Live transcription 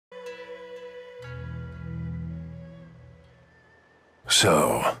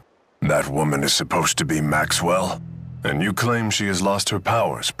So, that woman is supposed to be Maxwell? And you claim she has lost her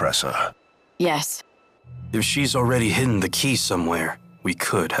powers, Pressa? Yes. If she's already hidden the key somewhere, we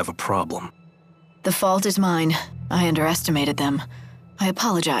could have a problem. The fault is mine. I underestimated them. I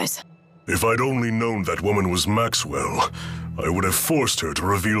apologize. If I'd only known that woman was Maxwell, I would have forced her to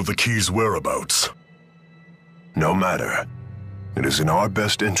reveal the key's whereabouts. No matter. It is in our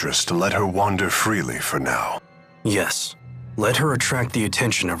best interest to let her wander freely for now. Yes. Let her attract the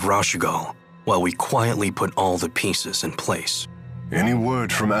attention of Rashigal, while we quietly put all the pieces in place. Any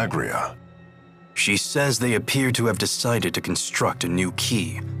word from Agria? She says they appear to have decided to construct a new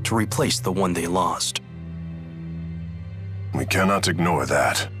key to replace the one they lost. We cannot ignore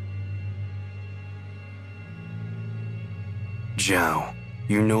that. Zhao,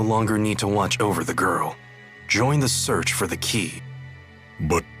 you no longer need to watch over the girl. Join the search for the key.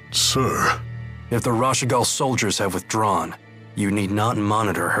 But, sir... If the Rashigal soldiers have withdrawn, you need not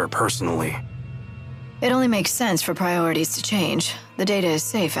monitor her personally. It only makes sense for priorities to change. The data is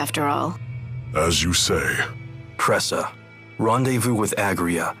safe after all. As you say. Pressa, rendezvous with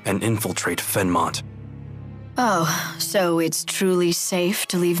Agria and infiltrate Fenmont. Oh, so it's truly safe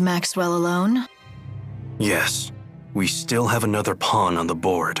to leave Maxwell alone? Yes. We still have another pawn on the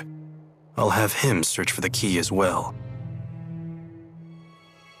board. I'll have him search for the key as well.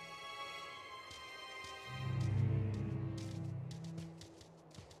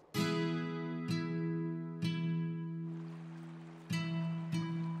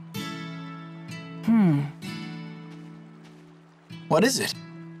 What is it?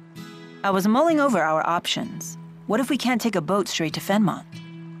 I was mulling over our options. What if we can't take a boat straight to Fenmont?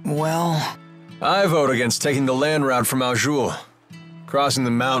 Well... I vote against taking the land route from Aljul. Crossing the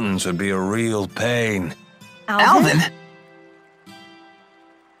mountains would be a real pain. Alvin?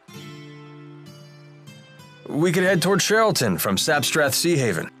 We could head toward Sherrilton from Sapstrath Sea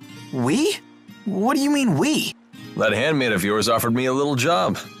Haven. We? What do you mean, we? That handmaid of yours offered me a little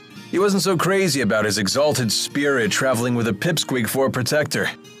job. He wasn't so crazy about his exalted spirit traveling with a pipsqueak for a protector.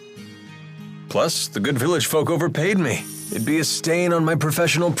 Plus, the good village folk overpaid me. It'd be a stain on my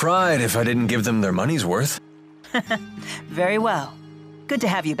professional pride if I didn't give them their money's worth. Very well. Good to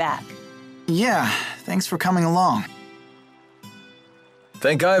have you back. Yeah, thanks for coming along.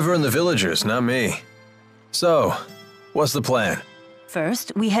 Thank Ivor and the villagers, not me. So, what's the plan?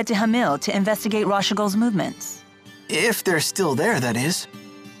 First, we head to Hamil to investigate Rashigal's movements. If they're still there, that is.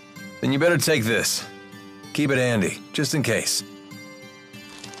 Then you better take this. Keep it handy, just in case.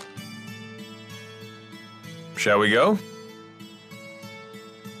 Shall we go?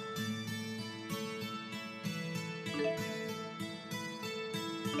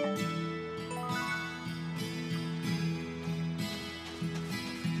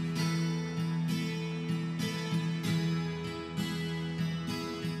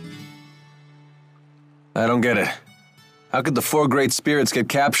 I don't get it. How could the four great spirits get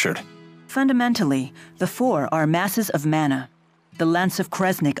captured? Fundamentally, the four are masses of mana. The Lance of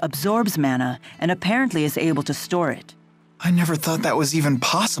Kresnik absorbs mana and apparently is able to store it. I never thought that was even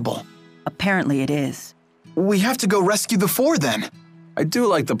possible. Apparently it is. We have to go rescue the four then. I do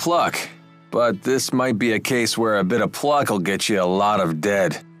like the pluck, but this might be a case where a bit of pluck will get you a lot of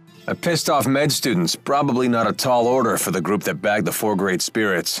dead. A pissed off med student's probably not a tall order for the group that bagged the four great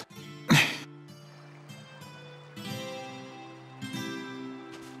spirits.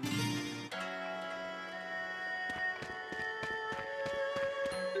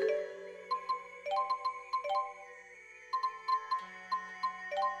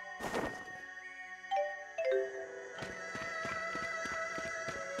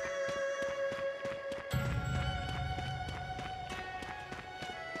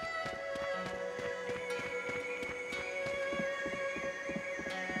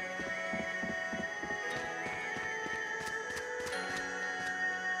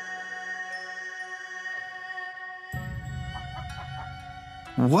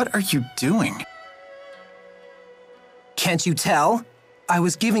 What are you doing? Can't you tell? I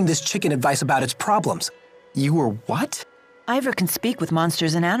was giving this chicken advice about its problems. You were what? Ivor can speak with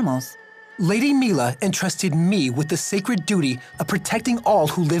monsters and animals. Lady Milla entrusted me with the sacred duty of protecting all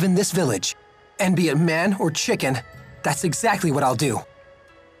who live in this village. And be it man or chicken, that's exactly what I'll do.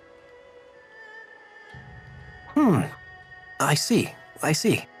 I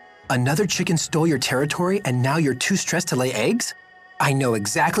see. Another chicken stole your territory and now you're too stressed to lay eggs? I know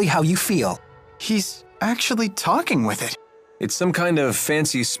exactly how you feel. He's actually talking with it. It's some kind of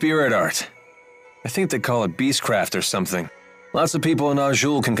fancy spirit art. I think they call it beastcraft or something. Lots of people in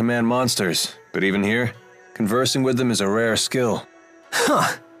Aljul can command monsters, but even here, conversing with them is a rare skill.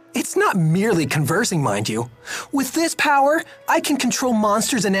 Huh. It's not merely conversing, mind you. With this power, I can control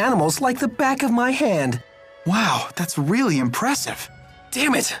monsters and animals like the back of my hand. Wow, that's really impressive.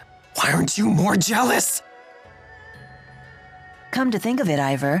 Damn it! Why aren't you more jealous? Come to think of it,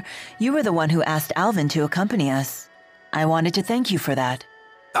 Ivor, you were the one who asked Alvin to accompany us. I wanted to thank you for that.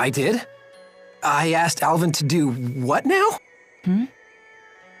 I did? I asked Alvin to do what now?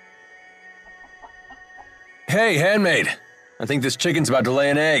 Hey, handmaid. I think this chicken's about to lay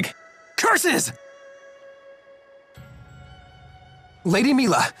an egg. Curses! Lady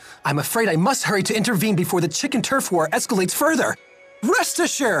Milla, I'm afraid I must hurry to intervene before the chicken turf war escalates further. Rest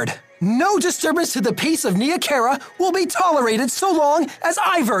assured, no disturbance to the peace of Nia Khera will be tolerated so long as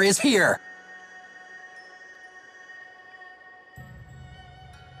Ivor is here.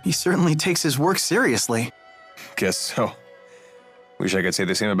 He certainly takes his work seriously. Guess so. Wish I could say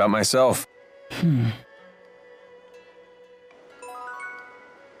the same about myself.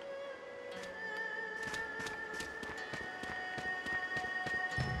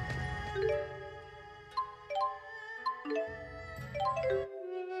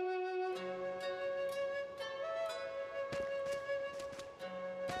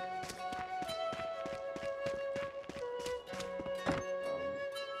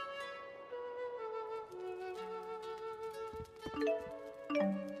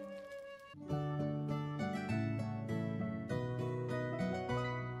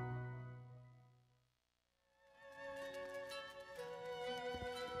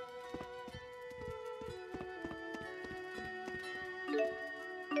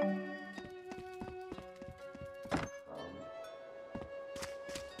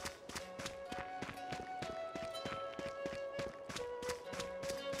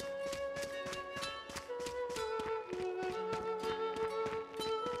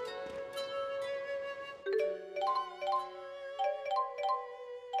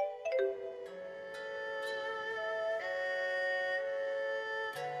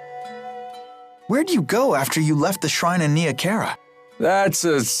 Where'd you go after you left the shrine in Nia Khera? That's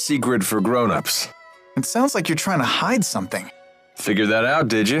a secret for grown-ups. It sounds like you're trying to hide something. Figured that out,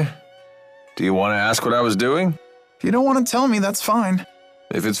 did you? Do you want to ask what I was doing? If you don't want to tell me, that's fine.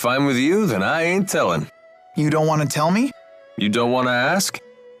 If it's fine with you, then I ain't telling. You don't want to tell me? You don't want to ask?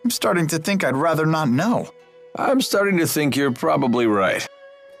 I'm starting to think I'd rather not know. I'm starting to think you're probably right.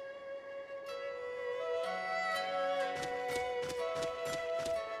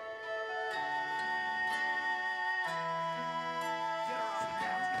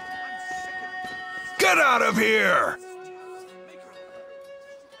 Get out of here!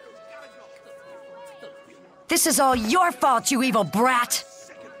 This is all your fault, you evil brat!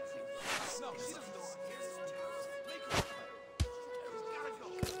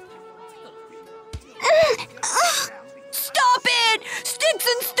 Stop it! Sticks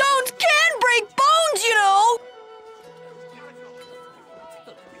and stones can break bones, you know!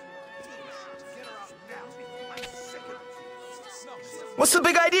 What's the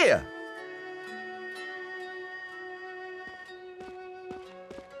big idea?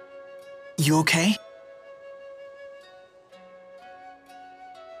 You okay?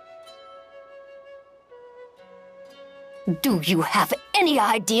 Do you have any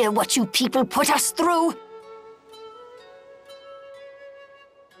idea what you people put us through?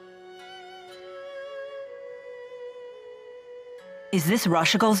 Is this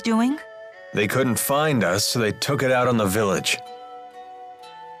Rashigal's doing? They couldn't find us, so they took it out on the village.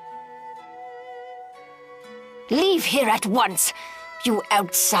 Leave here at once! You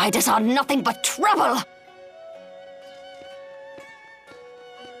outsiders are nothing but trouble!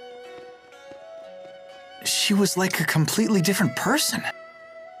 She was like a completely different person.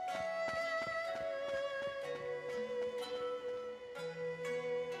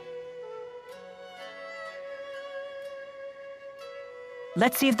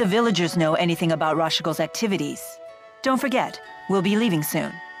 Let's see if the villagers know anything about Rashigal's activities. Don't forget, we'll be leaving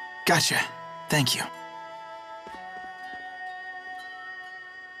soon. Gotcha. Thank you.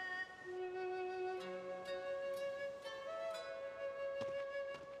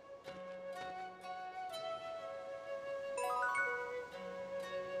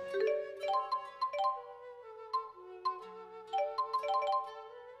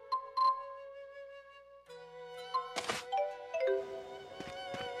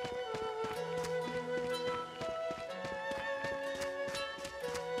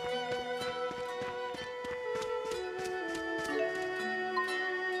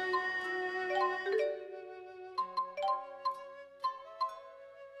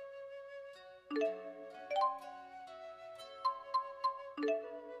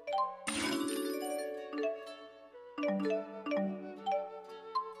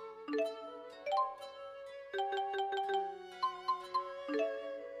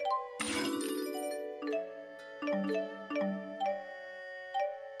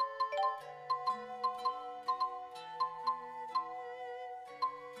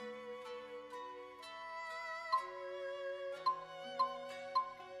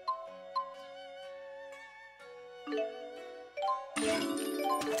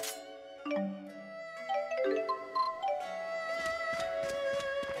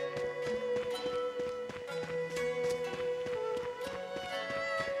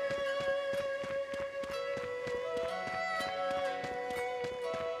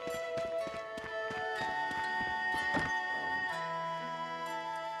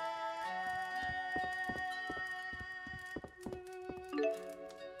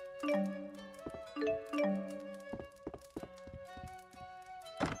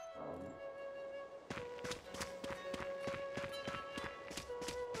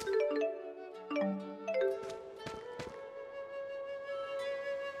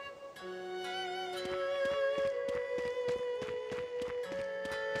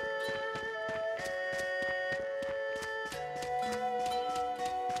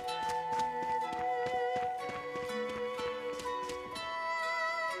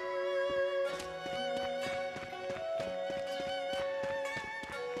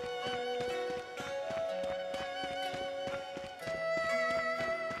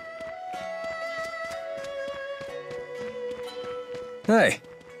 Hey,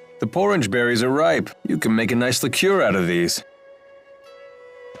 the porridge berries are ripe. You can make a nice liqueur out of these.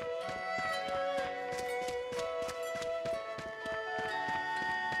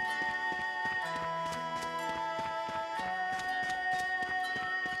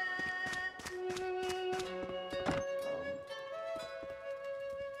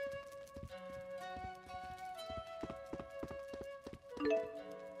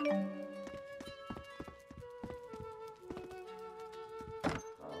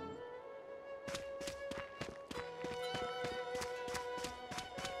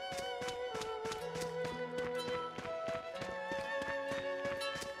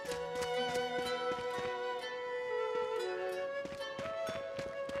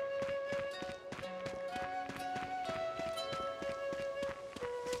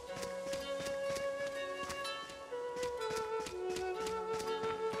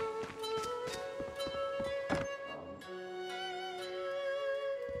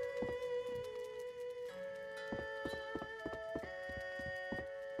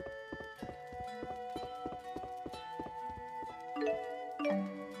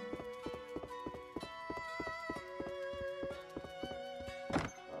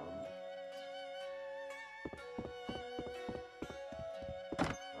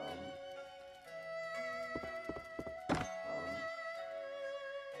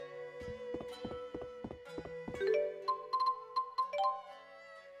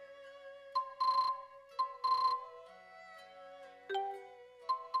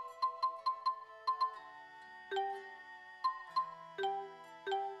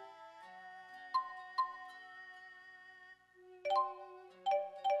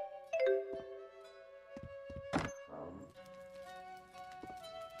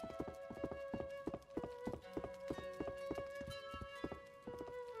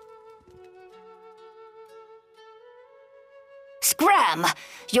 Scram!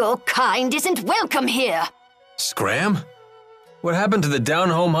 Your kind isn't welcome here! Scram? What happened to the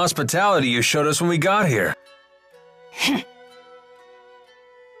down-home hospitality you showed us when we got here?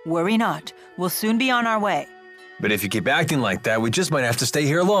 Worry not. We'll soon be on our way. But if you keep acting like that, we just might have to stay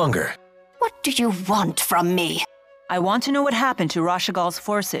here longer. What do you want from me? I want to know what happened to Rashagal's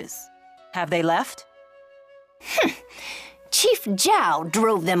forces. Have they left? Chief Zhao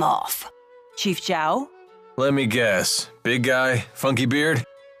drove them off. Chief Zhao? Let me guess. Big guy, funky beard?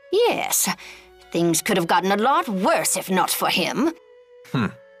 Yes. Things could have gotten a lot worse if not for him.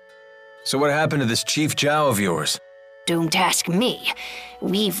 So what happened to this Chief Zhao of yours? Don't ask me.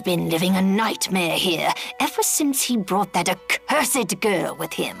 We've been living a nightmare here ever since he brought that accursed girl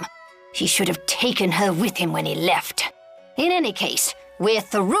with him. He should have taken her with him when he left. In any case, we're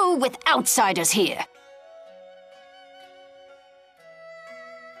through with outsiders here.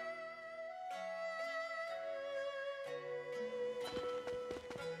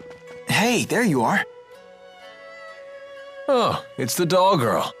 Hey, there you are. Oh, it's the doll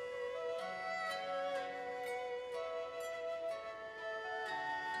girl.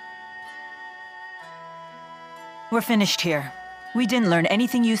 We're finished here. We didn't learn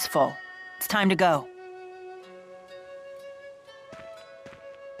anything useful. It's time to go.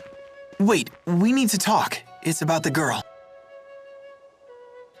 Wait, we need to talk. It's about the girl.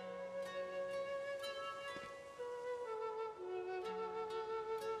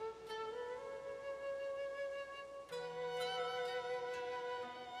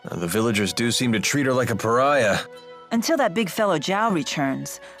 The villagers do seem to treat her like a pariah. Until that big fellow Zhao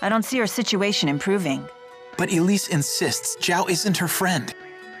returns, I don't see her situation improving. But Elise insists Zhao isn't her friend.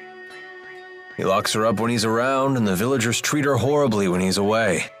 He locks her up when he's around, and the villagers treat her horribly when he's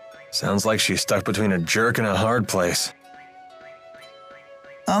away. Sounds like she's stuck between a jerk and a hard place.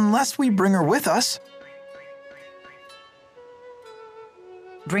 Unless we bring her with us.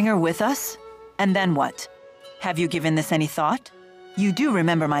 Bring her with us? And then what? Have you given this any thought? You do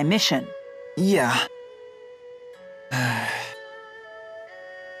remember my mission. Yeah.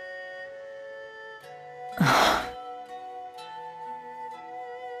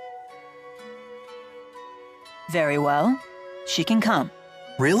 Very well. She can come.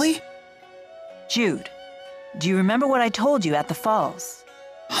 Really? Jude, do you remember what I told you at the falls?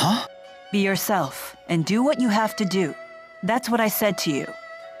 Huh? Be yourself and do what you have to do. That's what I said to you.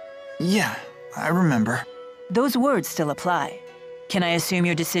 Yeah, I remember. Those words still apply. Can I assume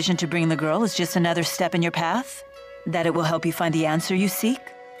your decision to bring the girl is just another step in your path? That it will help you find the answer you seek?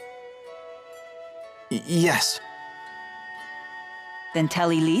 Yes. Then tell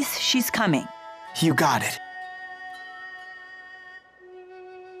Elise she's coming. You got it.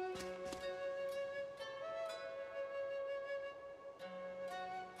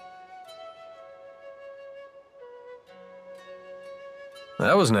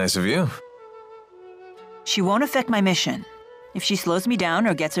 That was nice of you. She won't affect my mission. If she slows me down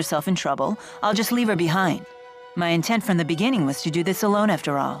or gets herself in trouble, I'll just leave her behind. My intent from the beginning was to do this alone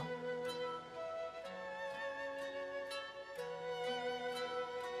after all.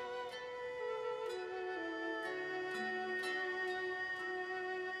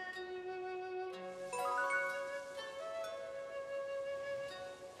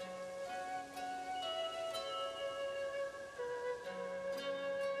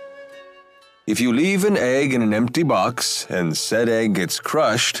 If you leave an egg in an empty box and said egg gets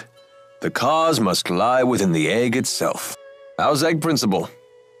crushed, the cause must lie within the egg itself. How's egg principle?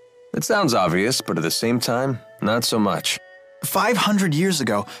 It sounds obvious, but at the same time, not so much. 500 years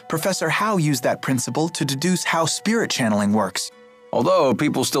ago, Professor Howe used that principle to deduce how spirit channeling works. Although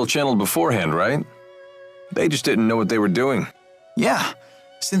people still channeled beforehand, right? They just didn't know what they were doing. Yeah,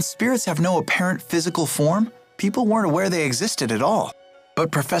 since spirits have no apparent physical form, people weren't aware they existed at all. But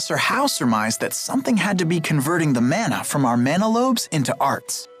Professor Howe surmised that something had to be converting the mana from our mana lobes into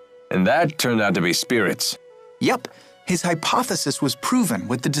arts. And that turned out to be spirits. Yep, his hypothesis was proven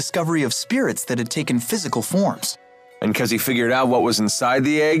with the discovery of spirits that had taken physical forms. And because he figured out what was inside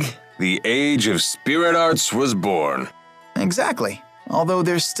the egg, the age of spirit arts was born. Exactly, although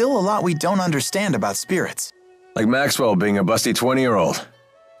there's still a lot we don't understand about spirits. Like Maxwell being a busty 20-year-old.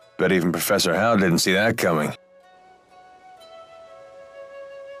 Bet even Professor Howe didn't see that coming.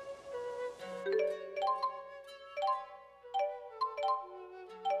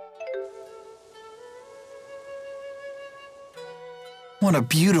 What a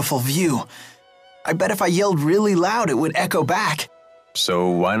beautiful view. I bet if I yelled really loud, it would echo back. So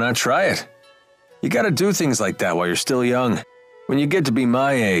why not try it? You gotta do things like that while you're still young. When you get to be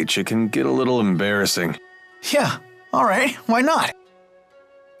my age, it can get a little embarrassing. Yeah, all right, why not?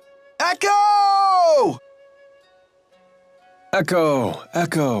 Echo! Echo,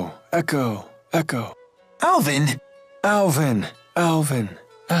 echo, echo, echo. Alvin! Alvin, Alvin,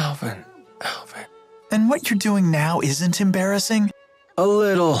 Alvin, Alvin. And what you're doing now isn't embarrassing? A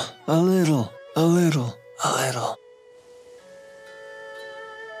little, a little, a little, a little.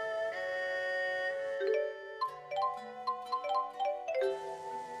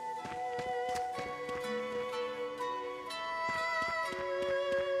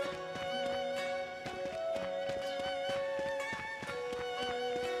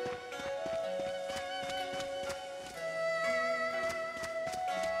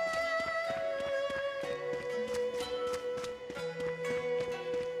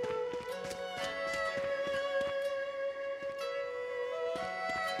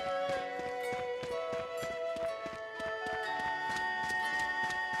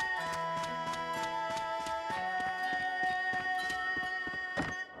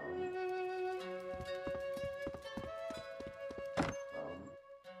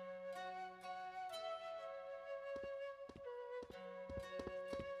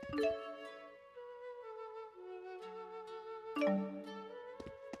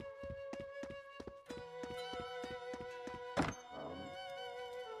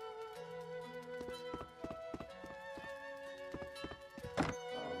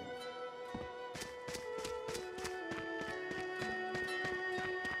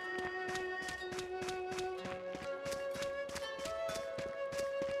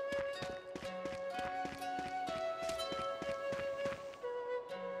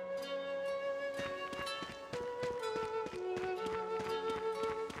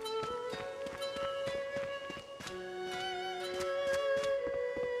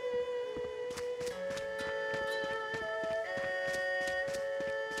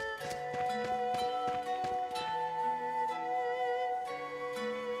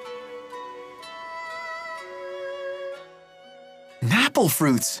 Apple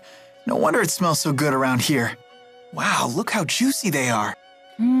fruits. No wonder it smells so good around here. Wow, look how juicy they are.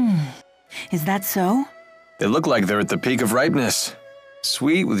 Is that so? They look like they're at the peak of ripeness.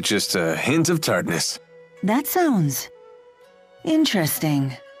 Sweet with just a hint of tartness. That sounds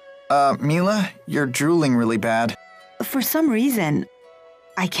interesting. Milla, you're drooling really bad. For some reason,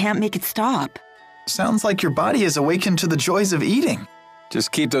 I can't make it stop. Sounds like your body has awakened to the joys of eating.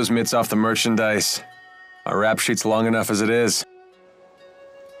 Just keep those mitts off the merchandise. Our rap sheet's long enough as it is.